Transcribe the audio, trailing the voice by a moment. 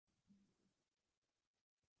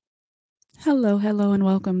Hello, hello, and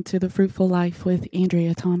welcome to the Fruitful Life with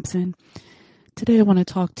Andrea Thompson. Today, I want to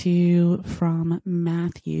talk to you from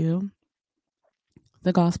Matthew,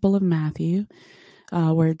 the Gospel of Matthew,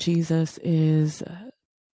 where Jesus is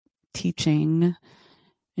teaching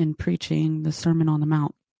and preaching the Sermon on the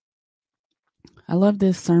Mount. I love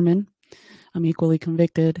this sermon. I'm equally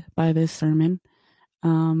convicted by this sermon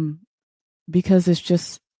because it's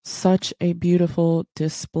just such a beautiful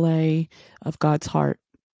display of God's heart.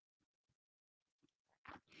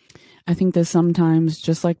 I think that sometimes,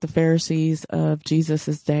 just like the Pharisees of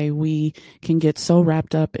Jesus's day, we can get so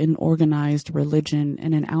wrapped up in organized religion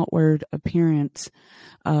and an outward appearance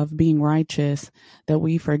of being righteous that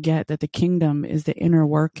we forget that the kingdom is the inner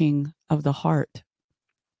working of the heart.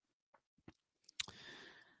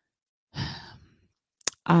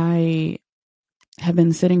 I have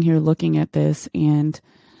been sitting here looking at this, and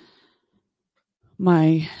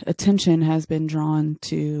my attention has been drawn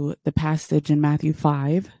to the passage in Matthew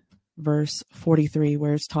 5, verse 43,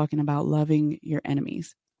 where it's talking about loving your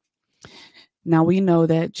enemies. Now, we know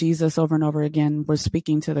that Jesus over and over again was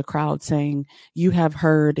speaking to the crowd saying, "You have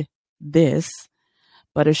heard this,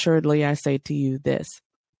 but assuredly I say to you this."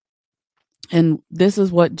 And this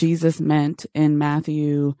is what Jesus meant in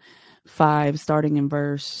Matthew 5, starting in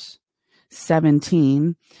verse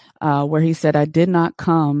 17, where he said, "I did not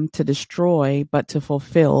come to destroy, but to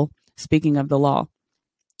fulfill," speaking of the law.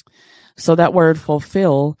 So that word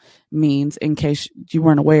fulfill means, in case you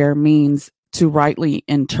weren't aware, means to rightly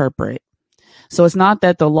interpret. So it's not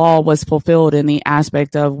that the law was fulfilled in the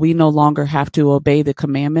aspect of we no longer have to obey the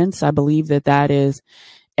commandments. I believe that that is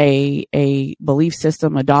a belief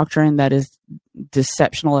system, a doctrine that is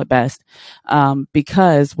deceptional at best,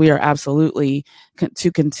 because we are absolutely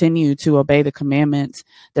to continue to obey the commandments.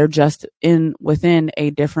 They're just within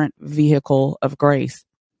a different vehicle of grace.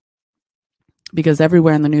 Because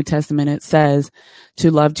everywhere in the New Testament, it says to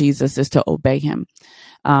love Jesus is to obey him.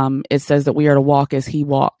 It says that we are to walk as he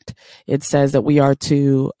walked. It says that we are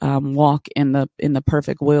to walk in the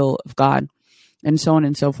perfect will of God, and so on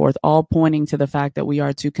and so forth, all pointing to the fact that we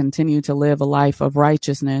are to continue to live a life of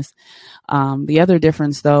righteousness. The other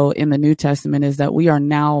difference, though, in the New Testament is that we are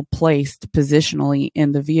now placed positionally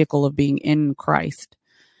in the vehicle of being in Christ.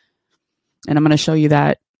 And I'm going to show you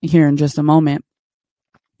that here in just a moment.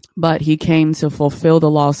 But he came to fulfill the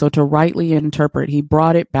law, so to rightly interpret. He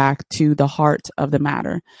brought it back to the heart of the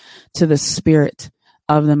matter, to the spirit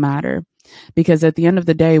of the matter. Because at the end of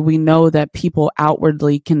the day, we know that people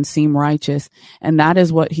outwardly can seem righteous. And that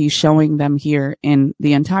is what he's showing them here in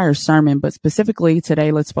the entire sermon. But specifically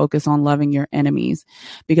today, let's focus on loving your enemies,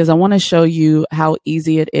 because I want to show you how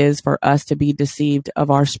easy it is for us to be deceived of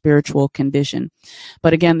our spiritual condition.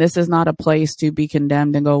 But again, this is not a place to be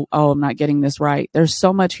condemned and go, "Oh, I'm not getting this right." There's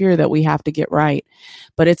so much here that we have to get right.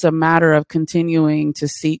 But it's a matter of continuing to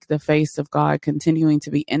seek the face of God, continuing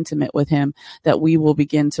to be intimate with him, that we will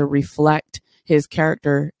begin to reflect his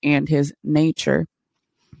character and his nature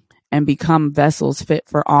and become vessels fit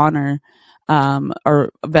for honor,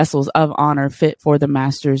 or vessels of honor fit for the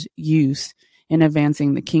master's use in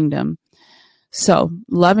advancing the kingdom. So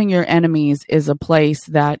loving your enemies is a place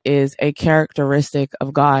that is a characteristic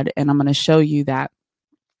of God. And I'm going to show you that.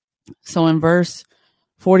 So in verse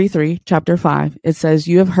 43, chapter 5, it says,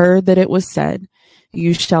 "You have heard that it was said,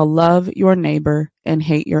 you shall love your neighbor and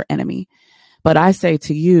hate your enemy. But I say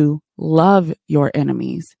to you, love your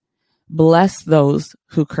enemies, bless those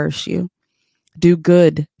who curse you, do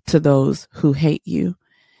good to those who hate you,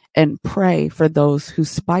 and pray for those who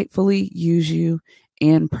spitefully use you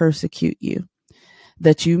and persecute you,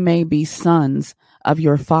 that you may be sons of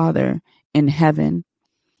your Father in heaven.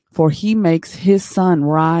 For he makes his sun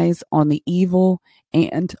rise on the evil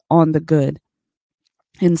and on the good,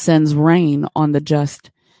 and sends rain on the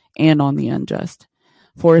just and on the unjust.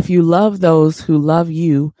 For if you love those who love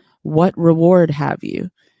you, what reward have you?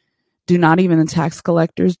 Do not even the tax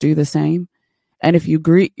collectors do the same? And if you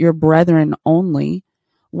greet your brethren only,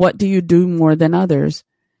 what do you do more than others?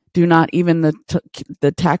 Do not even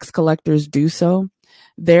the tax collectors do so?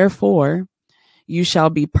 Therefore, you shall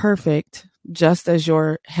be perfect, just as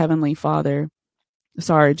your Father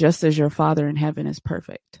in heaven is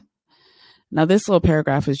perfect." Now, this little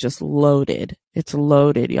paragraph is just loaded. It's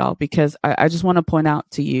loaded, y'all, because I just want to point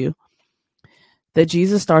out to you that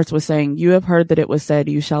Jesus starts with saying, "You have heard that it was said,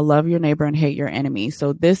 you shall love your neighbor and hate your enemy."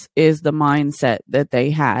 So this is the mindset that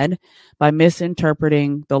they had by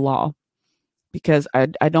misinterpreting the law, because I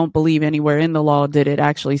don't believe anywhere in the law did it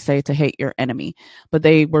actually say to hate your enemy, but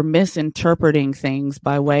they were misinterpreting things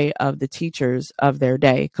by way of the teachers of their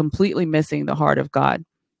day, completely missing the heart of God.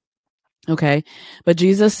 Okay, but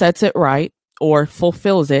Jesus sets it right, or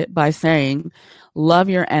fulfills it by saying, love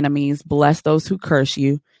your enemies, bless those who curse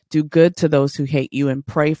you, do good to those who hate you, and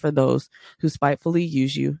pray for those who spitefully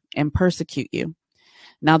use you and persecute you.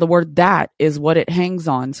 Now, the word that is what it hangs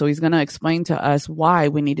on. So he's going to explain to us why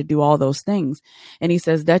we need to do all those things. And he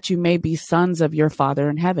says that you may be sons of your Father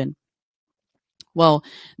in heaven. Well,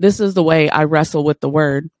 this is the way I wrestle with the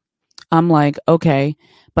word. I'm like, okay,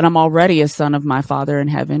 but I'm already a son of my Father in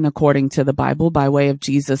heaven, according to the Bible, by way of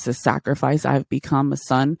Jesus' sacrifice. I've become a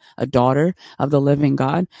son, a daughter of the living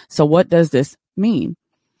God. So what does this mean?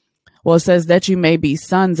 Well, it says that you may be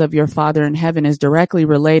sons of your Father in heaven is directly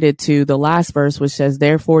related to the last verse, which says,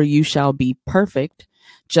 therefore you shall be perfect,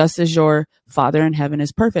 just as your Father in heaven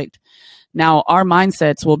is perfect. Now, our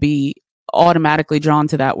mindsets will be automatically drawn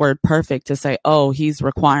to that word perfect to say, oh, he's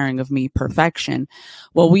requiring of me perfection.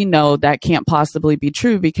 Well, we know that can't possibly be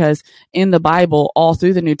true, because in the Bible, all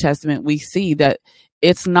through the New Testament, we see that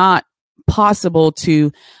it's not possible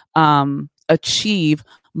to achieve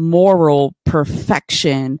moral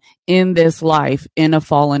perfection in this life in a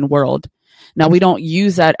fallen world. Now, we don't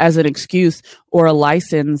use that as an excuse or a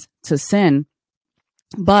license to sin,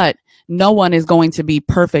 but no one is going to be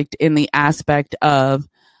perfect in the aspect of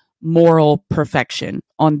moral perfection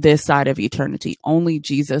on this side of eternity. Only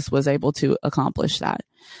Jesus was able to accomplish that.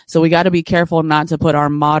 So we got to be careful not to put our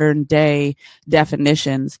modern day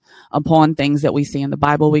definitions upon things that we see in the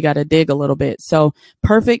Bible. We got to dig a little bit. So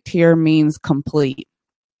perfect here means complete.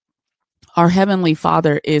 Our Heavenly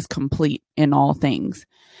Father is complete in all things.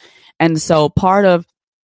 And so part of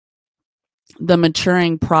the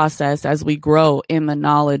maturing process as we grow in the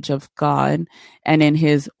knowledge of God and in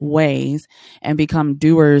his ways and become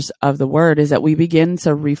doers of the word is that we begin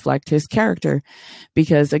to reflect his character.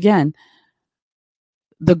 Because again,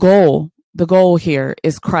 the goal here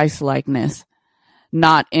is Christ-likeness,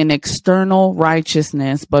 not in external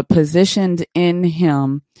righteousness, but positioned in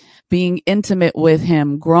him, being intimate with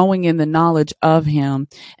him, growing in the knowledge of him.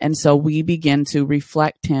 And so we begin to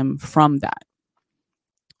reflect him from that.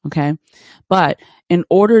 Okay. But in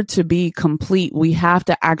order to be complete, we have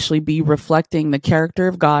to actually be reflecting the character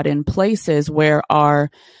of God in places where our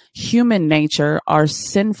human nature, our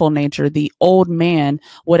sinful nature, the old man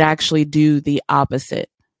would actually do the opposite.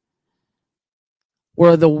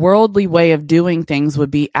 Where the worldly way of doing things would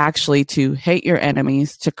be actually to hate your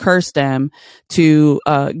enemies, to curse them, to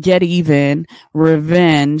get even,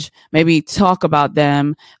 revenge, maybe talk about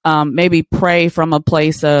them, maybe pray from a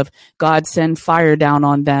place of God send fire down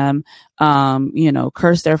on them,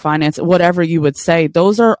 curse their finances, whatever you would say.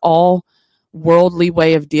 Those are all worldly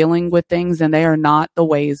way of dealing with things, and they are not the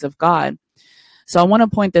ways of God. So I want to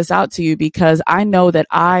point this out to you because I know that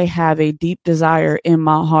I have a deep desire in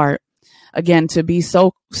my heart, again, to be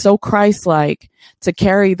so Christ-like, to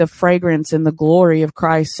carry the fragrance and the glory of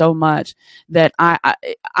Christ so much that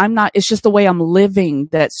I'm not, it's just the way I'm living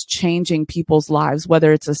that's changing people's lives,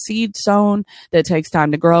 whether it's a seed sown that takes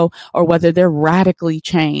time to grow or whether they're radically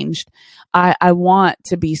changed. I want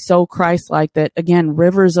to be so Christ-like that, again,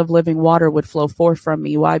 rivers of living water would flow forth from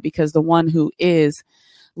me. Why? Because the one who is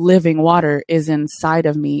living water is inside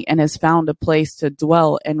of me and has found a place to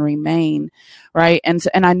dwell and remain, right? And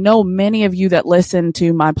I know many of you that listen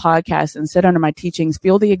to my podcast and sit under my teachings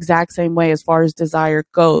feel the exact same way as far as desire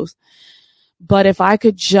goes. But if I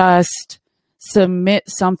could just submit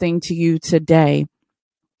something to you today,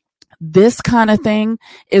 this kind of thing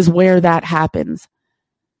is where that happens.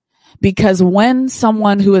 Because when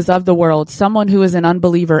someone who is of the world, someone who is an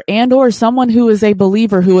unbeliever, and or someone who is a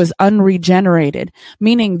believer who is unregenerated,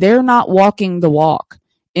 meaning they're not walking the walk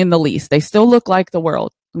in the least, they still look like the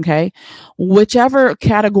world, okay? Whichever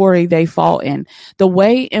category they fall in, the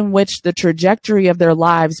way in which the trajectory of their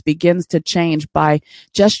lives begins to change by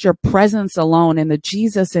just your presence alone and the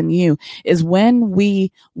Jesus in you is when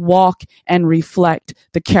we walk and reflect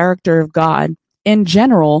the character of God in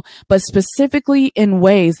general, but specifically in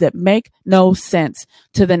ways that make no sense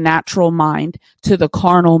to the natural mind, to the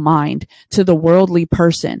carnal mind, to the worldly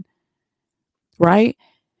person, right?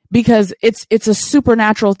 Because it's a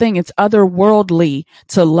supernatural thing. It's otherworldly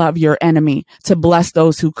to love your enemy, to bless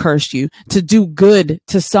those who curse you, to do good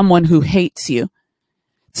to someone who hates you,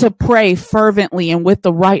 to pray fervently and with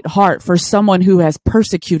the right heart for someone who has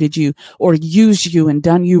persecuted you or used you and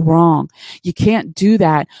done you wrong. You can't do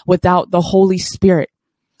that without the Holy Spirit,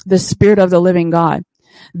 the Spirit of the living God.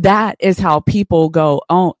 That is how people go,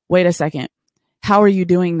 oh, wait a second. How are you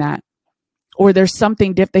doing that? Or there's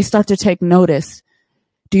something different. They start to take notice.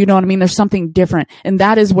 Do you know what I mean? There's something different. And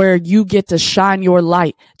that is where you get to shine your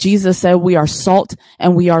light. Jesus said we are salt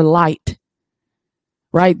and we are light.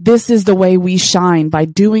 right? This is the way we shine, by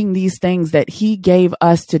doing these things that he gave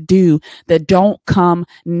us to do that don't come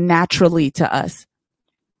naturally to us.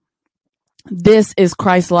 This is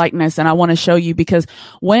Christ likeness. And I want to show you, because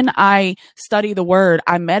when I study the word,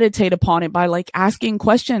 I meditate upon it by like asking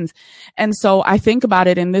questions. And so I think about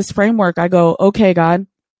it in this framework. I go, okay, God,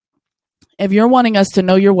 if you're wanting us to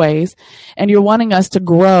know your ways and you're wanting us to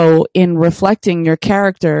grow in reflecting your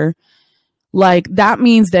character, like that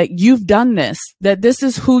means that you've done this, that this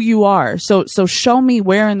is who you are. So show me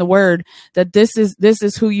where in the word that this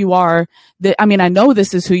is who you are. That, I mean, I know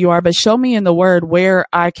this is who you are, but show me in the word where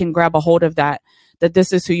I can grab a hold of that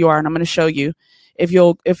this is who you are. And I'm going to show you. If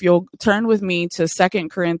you'll turn with me to 2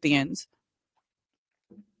 Corinthians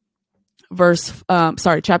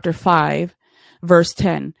chapter 5, verse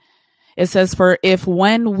 10. It says, for if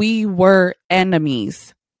when we were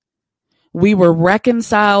enemies, we were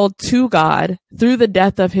reconciled to God through the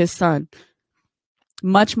death of his son,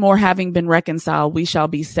 much more having been reconciled, we shall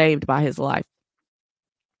be saved by his life.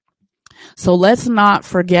 So let's not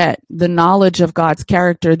forget the knowledge of God's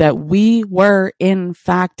character, that we were in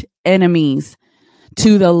fact enemies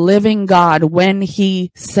to the living God when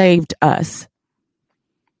he saved us.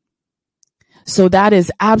 So that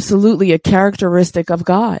is absolutely a characteristic of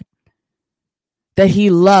God, that he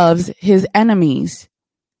loves his enemies.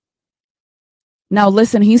 Now,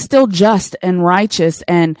 listen, he's still just and righteous,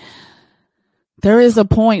 and there is a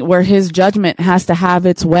point where his judgment has to have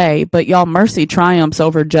its way. But y'all, mercy triumphs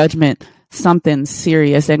over judgment, something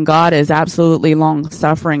serious, and God is absolutely long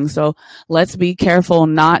suffering. So let's be careful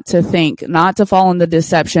not to fall in the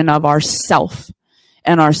deception of ourself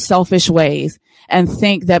and our selfish ways, and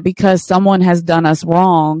think that because someone has done us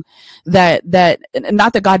wrong, that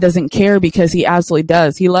not that God doesn't care, because he absolutely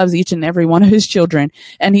does. He loves each and every one of his children,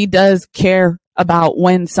 and he does care about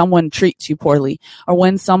when someone treats you poorly or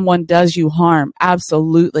when someone does you harm.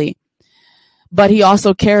 Absolutely. But he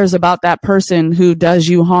also cares about that person who does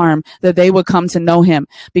you harm, that they would come to know him,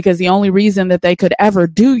 because the only reason that they could ever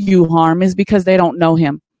do you harm is because they don't know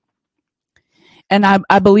him. And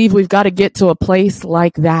I believe we've got to get to a place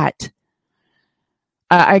like that.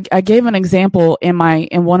 I gave an example in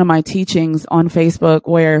one of my teachings on Facebook,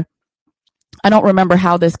 where I don't remember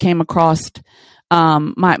how this came across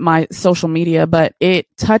my social media, but it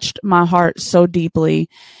touched my heart so deeply.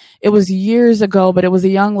 It was years ago, but it was a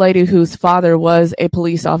young lady whose father was a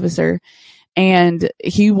police officer, and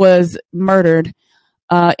he was murdered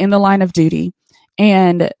in the line of duty.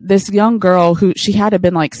 And this young girl, who she had to have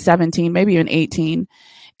been like 17, maybe even 18,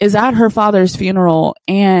 is at her father's funeral,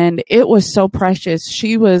 and it was so precious.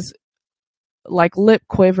 She was like lip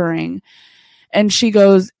quivering. And she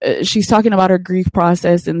goes, she's talking about her grief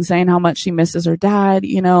process and saying how much she misses her dad,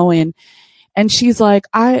 and she's like,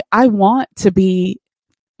 I want to be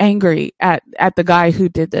angry at the guy who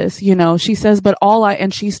did this, she says,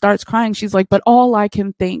 and she starts crying. She's like, but all I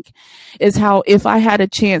can think is how, if I had a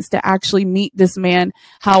chance to actually meet this man,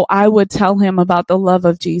 how I would tell him about the love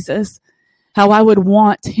of Jesus. How I would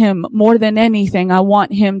want him more than anything. I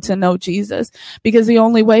want him to know Jesus, because the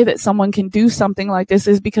only way that someone can do something like this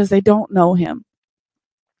is because they don't know him.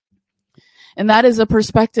 And that is a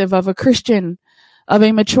perspective of a Christian, of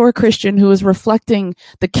a mature Christian who is reflecting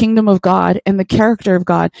the kingdom of God and the character of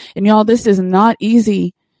God. And y'all, this is not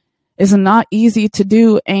easy. It's not easy to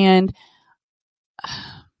do. And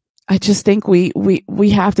I just think we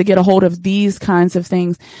have to get a hold of these kinds of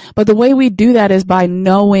things. But the way we do that is by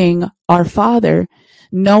knowing our Father,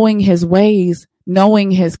 knowing his ways,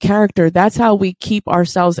 knowing his character. That's how we keep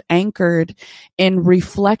ourselves anchored in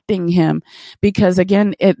reflecting him. Because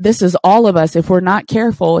again, this is all of us. If we're not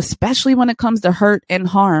careful, especially when it comes to hurt and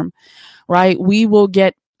harm, right? We will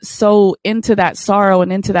get so into that sorrow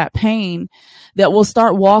and into that pain that we'll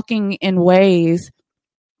start walking in ways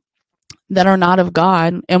that are not of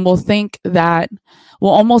God, and we'll think that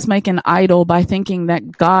we'll almost make an idol by thinking that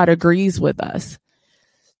God agrees with us.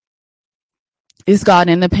 Is God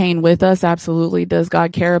in the pain with us? Absolutely. Does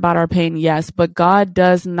God care about our pain? Yes. But God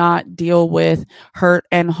does not deal with hurt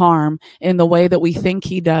and harm in the way that we think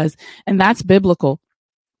he does. And that's biblical.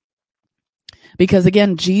 Because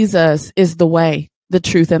again, Jesus is the way, the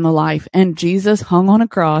truth, and the life. And Jesus hung on a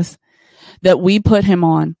cross that we put him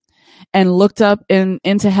on, and looked up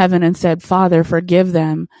into heaven and said, Father, forgive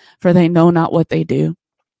them, for they know not what they do.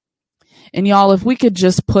 And y'all, if we could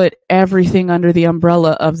just put everything under the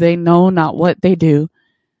umbrella of they know not what they do,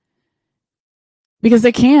 because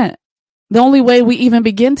they can't. The only way we even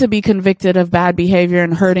begin to be convicted of bad behavior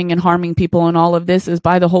and hurting and harming people and all of this is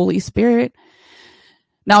by the Holy Spirit.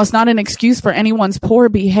 Now, it's not an excuse for anyone's poor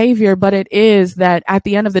behavior, but it is that at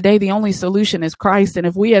the end of the day, the only solution is Christ. And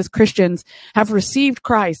if we as Christians have received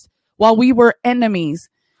Christ while we were enemies,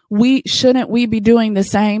 shouldn't we be doing the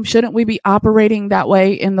same? Shouldn't we be operating that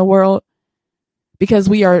way in the world? Because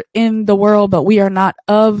we are in the world, but we are not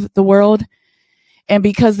of the world. And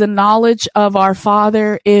because the knowledge of our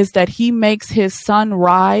Father is that he makes his sun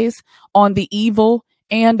rise on the evil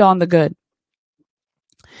and on the good.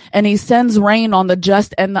 And he sends rain on the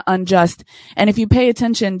just and the unjust. And if you pay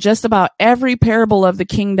attention, just about every parable of the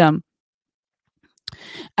kingdom,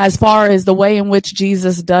 as far as the way in which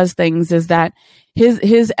Jesus does things, is that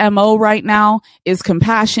his MO right now is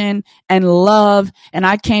compassion and love. And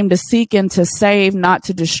I came to seek and to save, not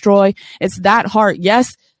to destroy. It's that heart.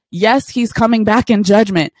 Yes, he's coming back in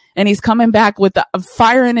judgment, and he's coming back with a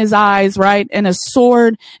fire in his eyes, right? And a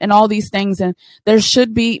sword and all these things. And there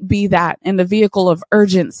should be that in the vehicle of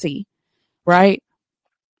urgency, right?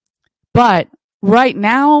 But right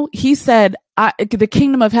now, he said, the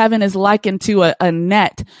kingdom of heaven is likened to a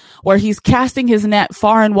net where he's casting his net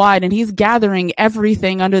far and wide, and he's gathering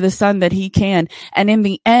everything under the sun that he can. And in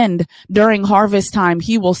the end, during harvest time,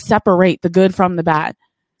 he will separate the good from the bad.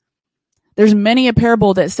 There's many a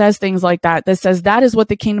parable that says things like that says that is what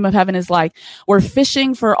the kingdom of heaven is like. We're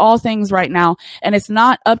fishing for all things right now, and it's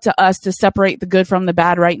not up to us to separate the good from the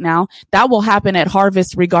bad right now. That will happen at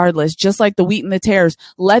harvest regardless, just like the wheat and the tares.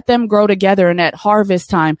 Let them grow together, and at harvest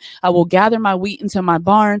time, I will gather my wheat into my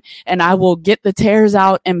barn, and I will get the tares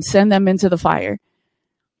out and send them into the fire.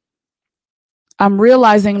 I'm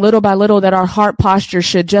realizing little by little that our heart posture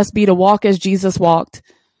should just be to walk as Jesus walked.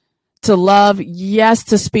 To love, yes,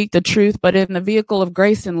 to speak the truth, but in the vehicle of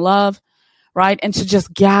grace and love, right? And to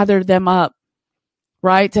just gather them up,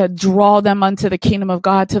 right? To draw them unto the kingdom of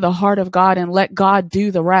God, to the heart of God, and let God do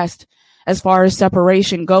the rest as far as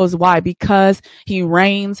separation goes. Why? Because he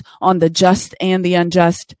reigns on the just and the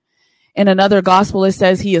unjust. In another gospel, it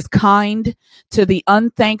says he is kind to the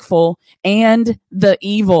unthankful and the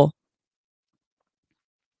evil.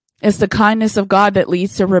 It's the kindness of God that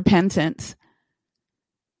leads to repentance.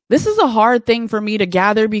 This is a hard thing for me to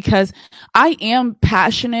gather because I am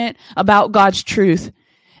passionate about God's truth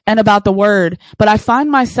and about the word, but I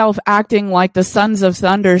find myself acting like the sons of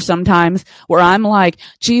thunder sometimes, where I'm like,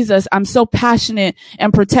 Jesus, I'm so passionate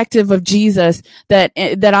and protective of Jesus that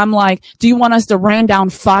I'm like, do you want us to rain down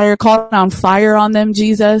fire, call down fire on them,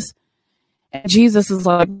 Jesus? And Jesus is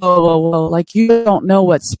like, whoa, like you don't know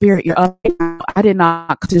what spirit you're of. I did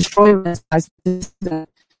not destroy this.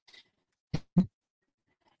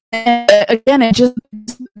 And again, it just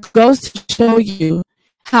goes to show you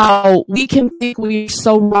how we can think we're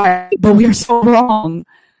so right, but we are so wrong.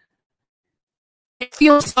 It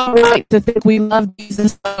feels so right to think we love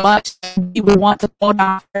Jesus so much that we would want to fall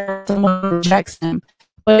down for someone who rejects him.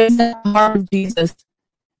 But it's the heart of Jesus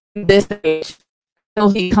in this age. Till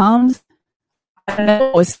he comes, I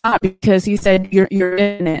know it's not, because he said you're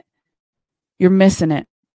in it. You're missing it.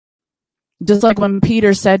 Just like when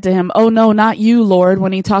Peter said to him, oh, no, not you, Lord,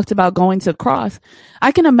 when he talked about going to the cross.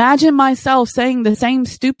 I can imagine myself saying the same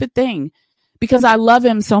stupid thing because I love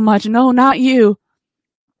him so much. No, not you.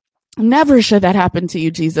 Never should that happen to you,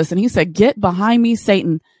 Jesus. And he said, get behind me,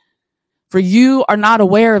 Satan, for you are not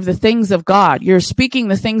aware of the things of God. You're speaking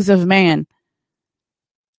the things of man.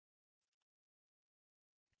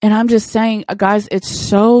 And I'm just saying, guys, it's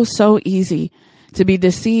so easy to be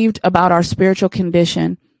deceived about our spiritual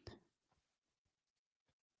condition.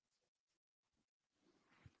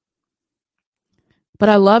 But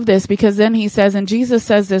I love this because then he says, and Jesus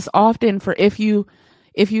says this often, for if you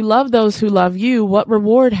love those who love you, what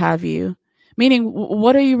reward have you? Meaning,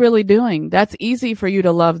 what are you really doing? That's easy for you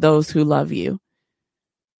to love those who love you.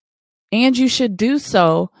 And you should do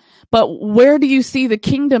so. But where do you see the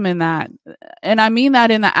kingdom in that? And I mean that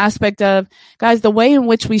in the aspect of, guys, the way in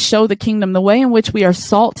which we show the kingdom, the way in which we are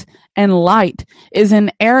salt and light is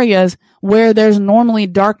in areas where there's normally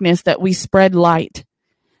darkness, that we spread light.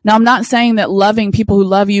 Now, I'm not saying that loving people who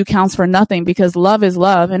love you counts for nothing, because love is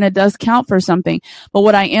love and it does count for something. But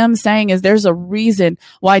what I am saying is there's a reason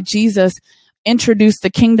why Jesus introduced the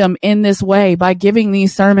kingdom in this way, by giving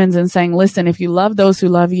these sermons and saying, listen, if you love those who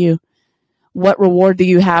love you, what reward do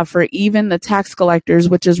you have? For even the tax collectors,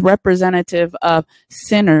 which is representative of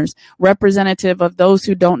sinners, representative of those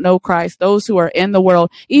who don't know Christ, those who are in the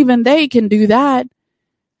world, even they can do that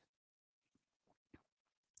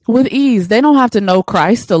with ease. They don't have to know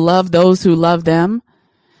Christ to love those who love them.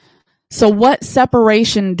 So what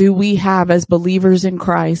separation do we have as believers in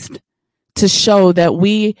Christ to show that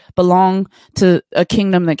we belong to a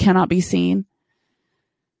kingdom that cannot be seen?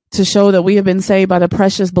 to show that we have been saved by the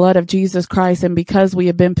precious blood of Jesus Christ. And because we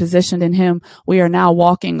have been positioned in him, we are now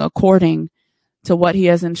walking according to what he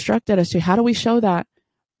has instructed us to. How do we show that?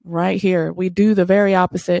 Right here. We do the very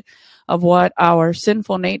opposite of what our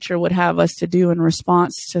sinful nature would have us to do in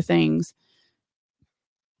response to things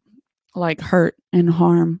like hurt and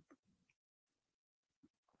harm,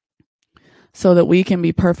 so that we can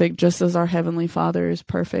be perfect just as our Heavenly Father is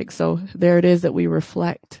perfect. So there it is that we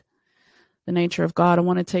reflect the nature of God. I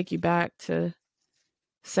want to take you back to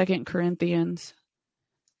 2 Corinthians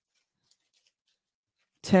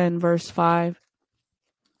 10, verse 5.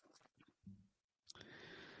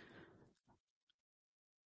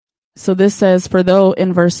 So this says, for though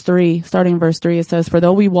in verse 3, starting in verse 3, it says, for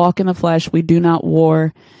though we walk in the flesh, we do not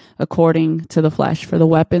war according to the flesh. For the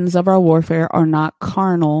weapons of our warfare are not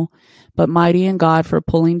carnal, but mighty in God for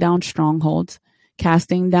pulling down strongholds,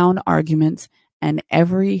 casting down arguments, and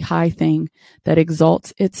every high thing that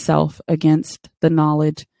exalts itself against the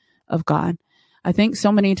knowledge of God. I think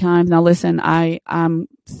so many times, now listen, I'm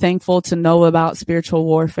thankful to know about spiritual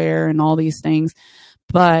warfare and all these things,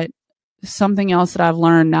 but something else that I've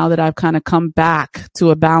learned now that I've kind of come back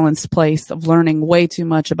to a balanced place of learning way too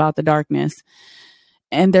much about the darkness.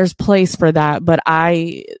 And there's place for that. But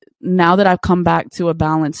now that I've come back to a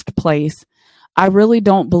balanced place, I really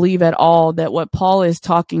don't believe at all that what Paul is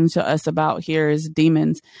talking to us about here is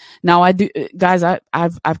demons. Now I do, guys,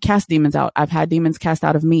 I've cast demons out. I've had demons cast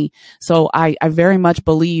out of me. So I very much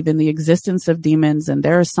believe in the existence of demons and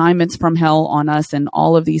their assignments from hell on us and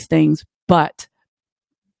all of these things. But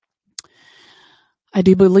I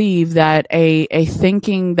do believe that a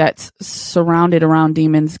thinking that's surrounded around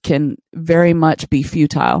demons can very much be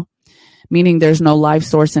futile, meaning there's no life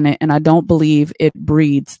source in it. And I don't believe it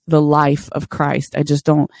breeds the life of Christ. I just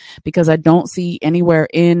don't, because I don't see anywhere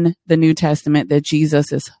in the New Testament that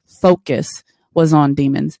Jesus's focus was on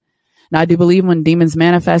demons. Now, I do believe when demons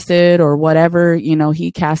manifested or whatever,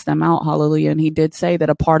 he cast them out. Hallelujah. And he did say that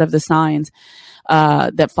a part of the signs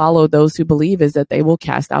that follow those who believe is that they will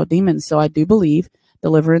cast out demons. So I do believe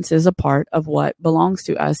deliverance is a part of what belongs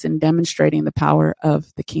to us in demonstrating the power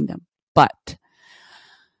of the kingdom. But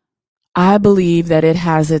I believe that it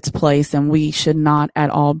has its place and we should not at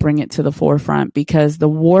all bring it to the forefront, because the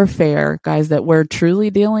warfare, guys, that we're truly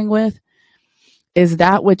dealing with is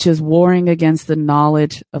that which is warring against the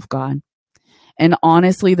knowledge of God. And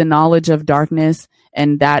honestly, the knowledge of darkness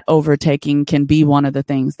and that overtaking can be one of the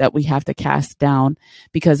things that we have to cast down,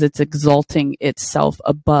 because it's exalting itself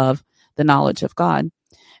above the knowledge of God.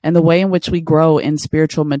 And the way in which we grow in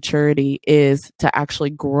spiritual maturity is to actually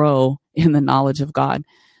grow in the knowledge of God,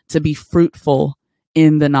 to be fruitful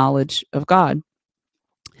in the knowledge of God.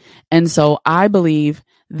 And so I believe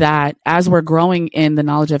that as we're growing in the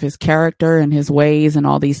knowledge of his character and his ways and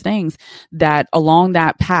all these things, that along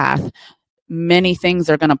that path, many things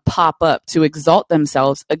are going to pop up to exalt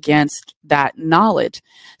themselves against that knowledge,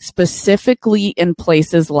 specifically in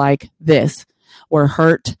places like this, where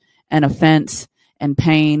hurt and offense and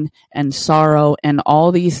pain and sorrow and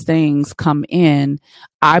all these things come in.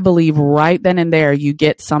 I believe right then and there you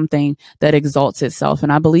get something that exalts itself.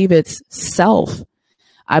 And I believe it's self.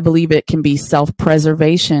 I believe it can be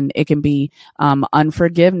self-preservation. It can be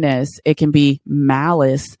unforgiveness. It can be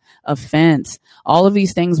malice, offense. All of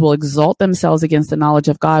these things will exalt themselves against the knowledge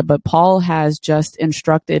of God. But Paul has just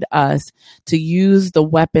instructed us to use the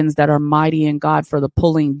weapons that are mighty in God for the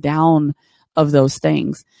pulling down of those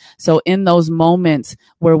things. So in those moments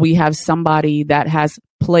where we have somebody that has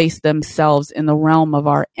placed themselves in the realm of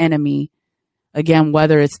our enemy, again,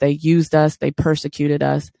 whether it's they used us, they persecuted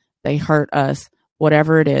us, they hurt us,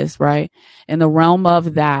 whatever it is, right? In the realm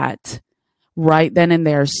of that, right then and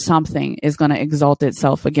there, something is going to exalt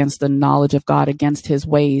itself against the knowledge of God, against his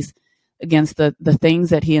ways, against the things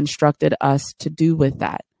that he instructed us to do with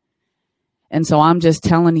that. And so I'm just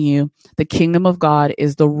telling you, the kingdom of God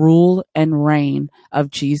is the rule and reign of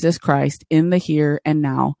Jesus Christ in the here and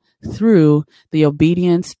now through the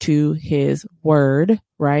obedience to his word,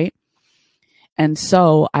 right? And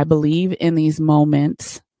so I believe in these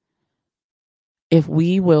moments, if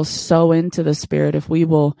we will sow into the Spirit, if we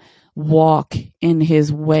will walk in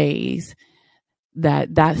his ways,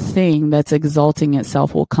 that thing that's exalting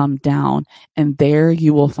itself will come down, and there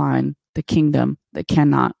you will find the kingdom that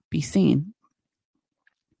cannot be seen.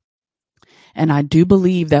 And I do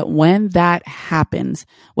believe that when that happens,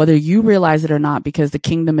 whether you realize it or not, because the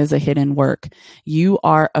kingdom is a hidden work, you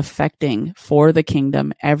are affecting for the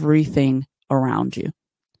kingdom everything around you.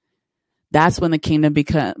 That's when the kingdom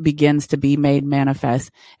begins to be made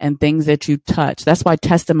manifest, and things that you touch. That's why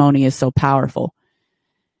testimony is so powerful.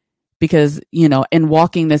 Because, in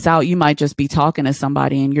walking this out, you might just be talking to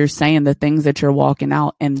somebody and you're saying the things that you're walking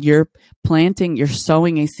out, and you're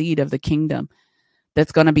sowing a seed of the kingdom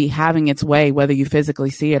that's going to be having its way, whether you physically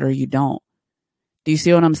see it or you don't. Do you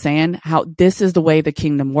see what I'm saying? How this is the way the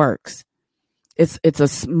kingdom works. It's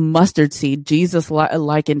a mustard seed. Jesus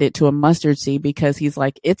likened it to a mustard seed because he's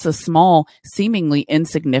like, it's a small, seemingly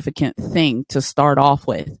insignificant thing to start off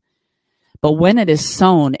with. But when it is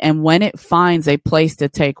sown and when it finds a place to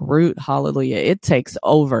take root, hallelujah, it takes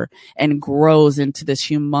over and grows into this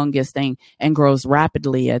humongous thing and grows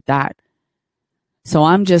rapidly at that. So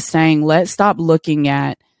I'm just saying, let's stop looking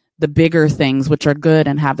at the bigger things, which are good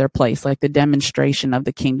and have their place, like the demonstration of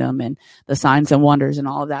the kingdom and the signs and wonders and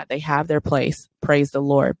all of that. They have their place. Praise the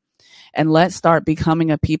Lord. And let's start becoming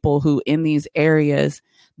a people who, in these areas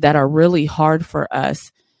that are really hard for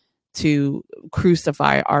us to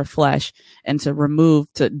crucify our flesh and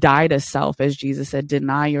to die to self, as Jesus said,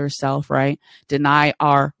 deny yourself, right? Deny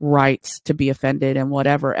our rights to be offended and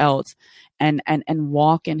whatever else, and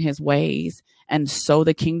walk in his ways and sow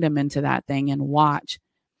the kingdom into that thing, and watch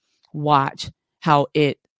how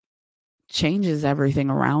it changes everything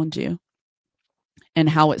around you and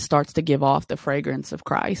how it starts to give off the fragrance of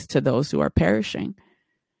Christ to those who are perishing.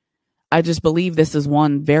 I just believe this is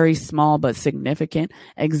one very small but significant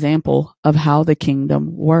example of how the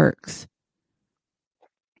kingdom works.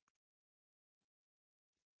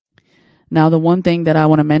 Now, the one thing that I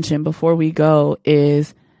want to mention before we go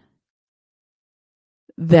is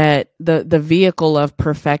that the vehicle of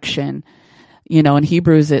perfection, in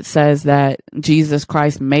Hebrews, it says that Jesus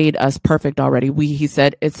Christ made us perfect already.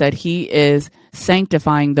 It said he is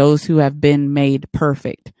sanctifying those who have been made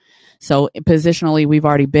perfect. So positionally, we've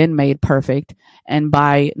already been made perfect. And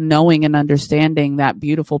by knowing and understanding that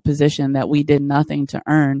beautiful position that we did nothing to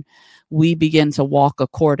earn, we begin to walk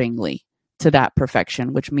accordingly to that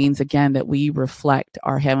perfection, which means, again, that we reflect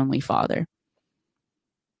our Heavenly Father.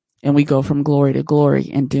 And we go from glory to glory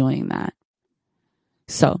in doing that.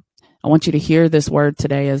 So I want you to hear this word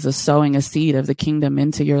today as sowing a seed of the kingdom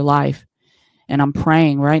into your life. And I'm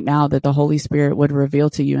praying right now that the Holy Spirit would reveal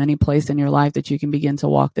to you any place in your life that you can begin to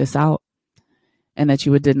walk this out, and that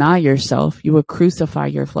you would deny yourself, you would crucify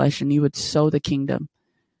your flesh, and you would sow the kingdom,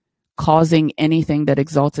 causing anything that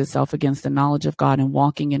exalts itself against the knowledge of God and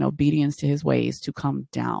walking in obedience to his ways to come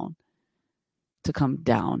down.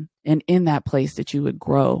 And in that place that you would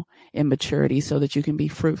grow in maturity so that you can be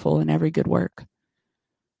fruitful in every good work.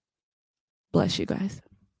 Bless you guys.